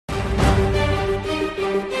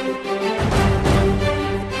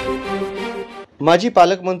माजी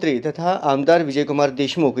पालकमंत्री तथा आमदार विजयकुमार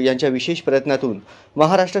देशमुख यांच्या विशेष प्रयत्नातून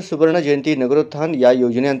महाराष्ट्र सुवर्ण जयंती नगरोत्थान या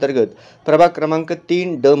योजनेअंतर्गत प्रभाग क्रमांक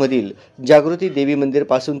 3D मधील जागृती देवी मंदिर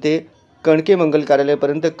पासून ते कणके मंगल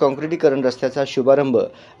कार्यालयापर्यंत काँक्रिटीकरण रस्त्याचा शुभारंभ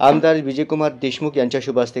आमदार विजयकुमार देशमुख यांच्या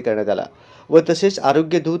शुभ हस्ते करण्यात आला व तसेच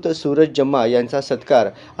आरोग्यदूत सूरज जम्मा यांचा सत्कार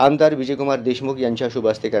आमदार विजयकुमार देशमुख यांच्या शुभ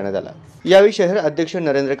हस्ते करण्यात आला। यावेळी शहर अध्यक्ष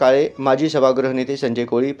नरेंद्र काळे, माजी सभागृह नेते संजय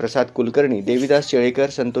कोळी, प्रसाद कुलकर्णी, देवीदास शेळेकर,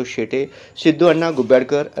 संतोष शेटे, सिद्धू अण्णा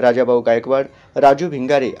गुब्याडकर, राजाभाऊ गायकवाड, राजू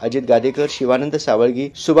भिंगारे, अजित गादेकर, शिवानंद सावळगी,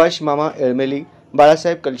 सुभाष मामा एळमेली,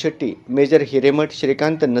 बाळासाहेब कलशेट्टी, मेजर हिरेमठ,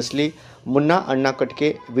 श्रीकांत नसली, मुन्ना अण्णा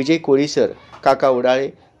कटके, विजय कोळीसर, काका उडाळे,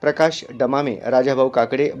 प्रकाश डमामे, राजाभाऊ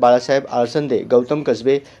काकडे, बाळासाहेब आळसंदे, गौतम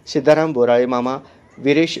कसबे, सिद्धाराम बोराळे मामा,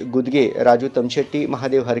 वीरेश गुदगे, राजू तमशेट्टी,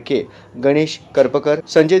 महादेव हरके, गणेश करपकर,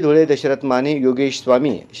 संजय धुळे, दशरथ माने, योगेश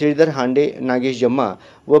स्वामी, श्रीधर हांडे, नागेश जम्मा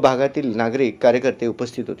व भागातील नागरिक कार्यकर्ते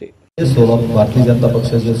उपस्थित होते। भारतीय जनता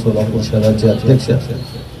पक्षाचे सोलापूर शहराचे अध्यक्ष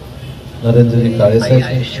नरेंद्रजी काळे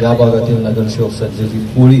साहेब, या भागातील नगरसेवक संजयजी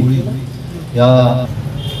कोळी, या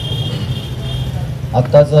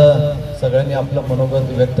आत्ताच सगळ्यांनी आपलं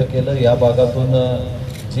मनोगत व्यक्त केलं। या भागातून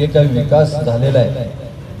जे काही विकास झालेला आहे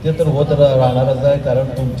ते तर होत राहणारच आहे, कारण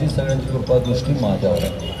तुमची सगळ्यांची कृपादृष्टी माझ्यावर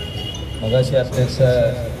आहे। मगाशी अध्यक्ष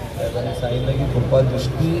साहेबांनी सांगितलं की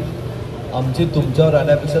कृपादृष्टी आमची तुमच्यावर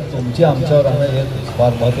राहण्यापेक्षा तुमची आमच्यावर राहणं हे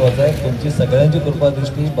फार महत्त्वाचं आहे। तुमची सगळ्यांची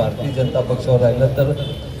कृपादृष्टी भारतीय जनता पक्षावर राहिलं तर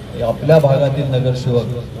आपल्या भागातील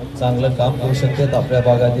नगरसेवक चांगलं काम करू शकतात, आपल्या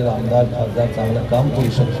भागातील आमदार खासदार चांगलं काम करू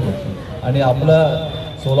शकतात। आणि आपलं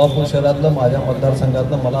सोलापूर शहरातलं, माझ्या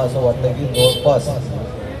मतदारसंघातलं मला असं वाटतं की जवळपास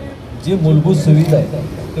जी मूलभूत सुविधा आहे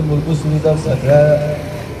ते मूलभूत सुविधा सगळ्या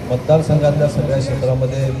मतदारसंघातल्या सगळ्या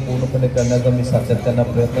क्षेत्रामध्ये पूर्णपणे करण्याचा मी सातत्यानं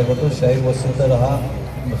प्रयत्न करतो। शाहीर वस्ती तर हा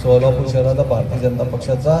सोलापूर शहराचा भारतीय जनता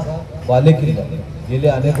पक्षाचा बालेकिल्ला गेले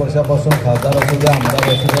अनेक वर्षापासून खासदार असू द्या,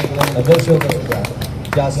 आमदार असू द्या किंवा नगरसेवक असू द्या,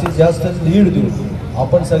 जास्तीत जास्त लीड देऊन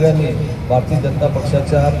आपण सगळ्यांनी भारतीय जनता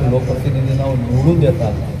पक्षाच्या लोकप्रतिनिधींना निवडून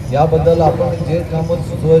देतात। याबद्दल आपण जे कामं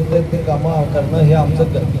सुचवत आहेत ते कामं करणं हे आमचं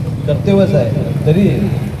कर्तव्यच आहे। तरी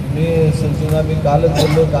मी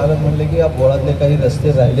कालच म्हणले की या बोळातले काही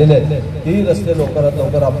रस्ते राहिलेले आहेत, तेही रस्ते लवकरात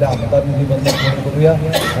लवकर आपल्या आमदार निधीमधून पूर्ण करूया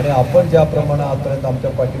आणि आपण ज्याप्रमाणे आतापर्यंत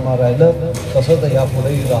आमच्या पाठीमागे राहिलं तसंच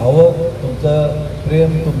यापुढेही राहावं। तुमचं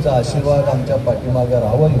प्रेम, तुमचा आशीर्वाद आमच्या पाठीमागे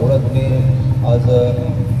राहावं एवढंच मी आज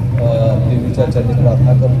देवीच्या चरणी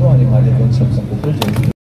प्रार्थना करतो आणि माझे 2 शब्द बोलतो।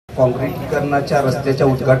 काँक्रिटीकरणाच्या रस्त्याच्या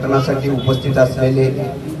उद्घाटनासाठी उपस्थित असलेले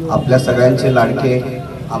आपल्या सगळ्यांचे लाडके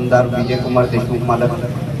आमदार विजयकुमार देशमुख मालक,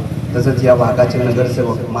 तसंच या भागाचे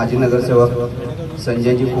नगरसेवक, माजी नगरसेवक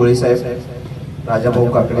संजयजी कोळी साहेब, राजाभाऊ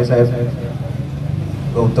काकडे साहेब,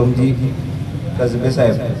 गौतमजी कसबे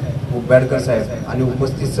साहेब, गुब्याडकर साहेब आणि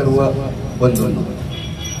उपस्थित सर्व बंधूंनो,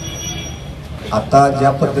 आता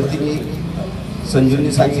ज्या पद्धतीने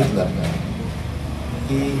संजूंनी सांगितलं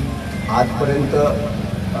की आजपर्यंत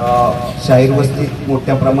शाहीर वस्तीत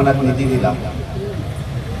मोठ्या प्रमाणात निधी दिला,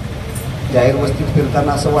 जाहीर वस्तीत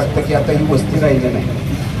फिरताना असं वाटतं की आता ही वस्ती राहिली नाही,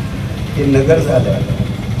 हे नगर झालं।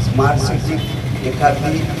 स्मार्ट सिटी,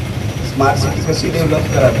 एखादी स्मार्ट सिटी कशी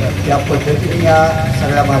डेव्हलप करावी त्या पद्धतीने या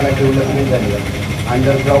सगळ्या भागात डेव्हलपमेंट झाली आहे।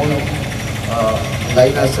 अंडरग्राऊंड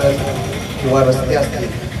लाईन असेल किंवा रस्ते असतील,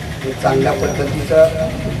 हे चांगल्या पद्धतीचा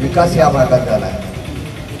विकास या भागात झाला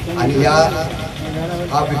आहे। आणि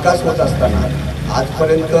हा विकास होत असताना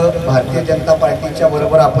आजपर्यंत भारतीय जनता पार्टीच्या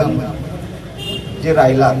बरोबर आपण जे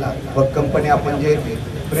राहिला, भक्कमपणे आपण जे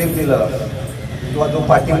प्रेम दिलं किंवा जो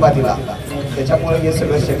पाठिंबा दिला, त्याच्यामुळे हे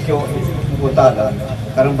सगळं शक्य होतं आलं।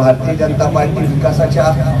 कारण भारतीय जनता पार्टी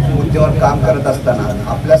विकासाच्या मुद्द्यावर काम करत असताना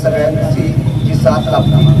आपल्या सगळ्यांची जी साथ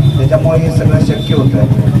लाभली, त्याच्यामुळे हे सगळं शक्य होतं आहे।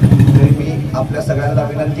 तरी मी आपल्या सगळ्यांना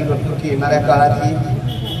विनंती करतो की येणाऱ्या काळातही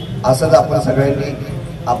असंच आपण सगळ्यांनी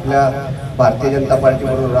आपल्या भारतीय जनता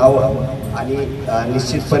पार्टीबरोबर राहावं आणि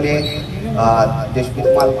निश्चितपणे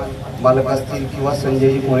देशमुख मालक असतील किंवा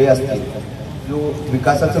संजयजी कोळे असतील, जो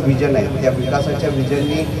विकासाचं विजन आहे त्या विकासाच्या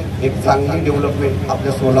विजननी एक चांगली डेव्हलपमेंट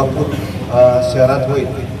आपल्या सोलापूर शहरात होईल।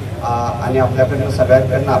 आणि आपल्याकडनं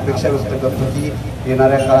सगळ्यांकडनं अपेक्षा व्यक्त करतो की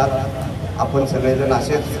येणाऱ्या काळात आपण सगळेजण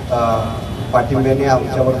असेच पाठिंब्याने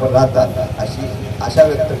आमच्याबरोबर राहतात अशी आशा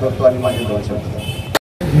व्यक्त करतो आणि माझे 2 शब्द।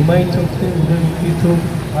 भीमाई चौक ते उदयमुखी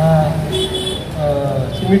चौक हा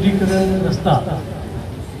सिमेंटीकरण रस्ता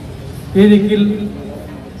ते देखील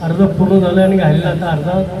अर्धा पूर्ण झालं आणि राहिलेला आता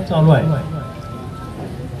अर्धा चालू आहे।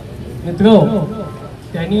 मित्रांनो,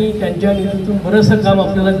 त्यांनी त्यांच्या निधीतून बरंचसं काम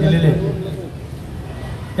आपल्याला दिलेले आहे।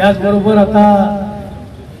 त्याचबरोबर आता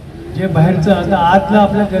जे बाहेरचं आता आतलं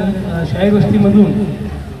आपल्या शाहीर वस्तीमधून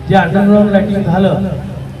जे अंडरग्राऊंड लाईटिंग झालं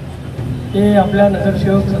ते आपल्या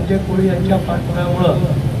नगरसेवक संजय कोळी यांच्या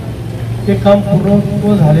पाठपुराव्यामुळं ते काम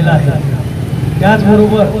पूर्ण झालेलं आहे.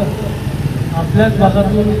 त्याचबरोबर आपल्याच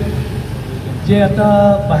भागातून जे आता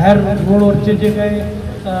बाहेर रोडवरचे जे काही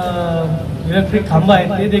इलेक्ट्रिक खांब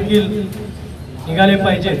आहेत ते देखील निघाले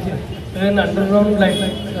पाहिजेत. तर अंडरग्राऊंड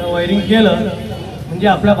लाईट वायरिंग केलं म्हणजे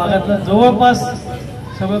आपल्या भागातलं जवळपास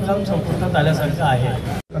सगळं काम संपुष्टात आल्यासारखं आहे.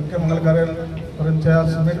 मंगल कार्यालयापर्यंतच्या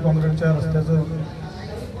सिमेंट काँक्रीटच्या रस्त्याचं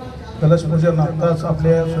कलशपूजन आत्ताच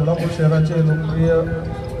आपल्या सोलापूर शहराचे लोकप्रिय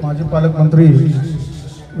माजी पालकमंत्री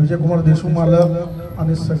विजयकुमार देशमुख मालक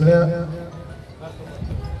आणि सगळ्या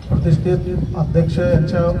प्रतिष्ठित अध्यक्ष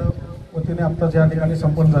यांच्या वतीने आत्ताच या ठिकाणी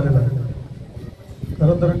संपन्न झालेलं आहे.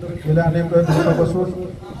 खरं तर गेल्या अनेक दिवसापासून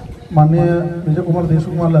माननीय विजयकुमार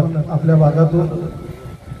देशमुख मालक आपल्या भागातून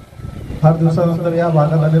फार दिवसानंतर या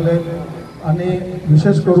भागात आलेले आहेत आणि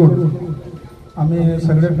विशेष करून आम्ही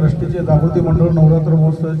सगळे ट्रस्टीचे जागृती मंडळ नवरात्र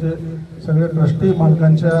महोत्सवाचे सगळे ट्रस्टी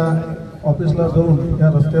मालकांच्या ऑफिसला जाऊन या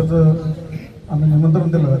रस्त्याचं आम्ही निमंत्रण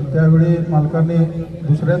दिलं. त्यावेळी मालकांनी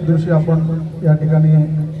दुसऱ्याच दिवशी आपण या ठिकाणी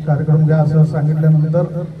कार्यक्रम घ्या असं सांगितल्यानंतर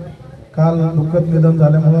काल दुःखद निधन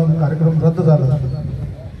झाल्यामुळं कार्यक्रम रद्द झाला.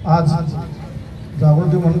 आज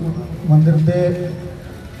जागृती मंदिर ते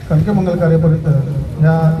कणकेमंगल कार्यापर्यंत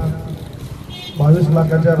या 22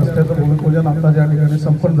 लाखाच्या रस्त्याचं भूमिपूजन आता या ठिकाणी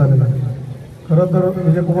संपन्न झालेलं आहे. खरं तर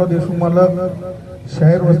विजयकुमार देशमुख मालक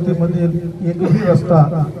शाहीर वस्तीमधील एकही रस्ता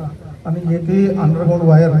आणि एकही अंडरग्राऊंड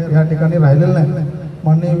वायर या ठिकाणी राहिलेलं नाही.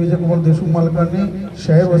 माननीय विजयकुमार देशमुख मालकांनी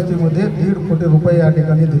शाहीर वस्तीमध्ये 1.5 कोटी रुपये या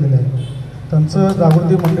ठिकाणी दिलेले आहेत. त्यांचं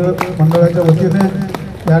जागृती मंडळाच्या वतीने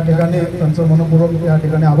या ठिकाणी त्यांचं मनपूर्वक या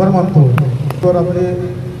ठिकाणी आभार मानतो. तर आपली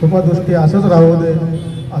कृपादृष्टी असंच राहू दे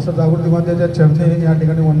असं जागृती मातेच्या चरणी या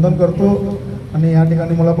ठिकाणी वंदन करतो आणि या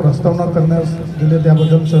ठिकाणी मला प्रस्तावना करण्यास दिले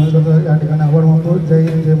त्याबद्दल सगळ्यांचा या ठिकाणी आभार मानतो. जय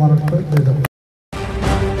हिंद, जय महाराष्ट्र, जय जगत.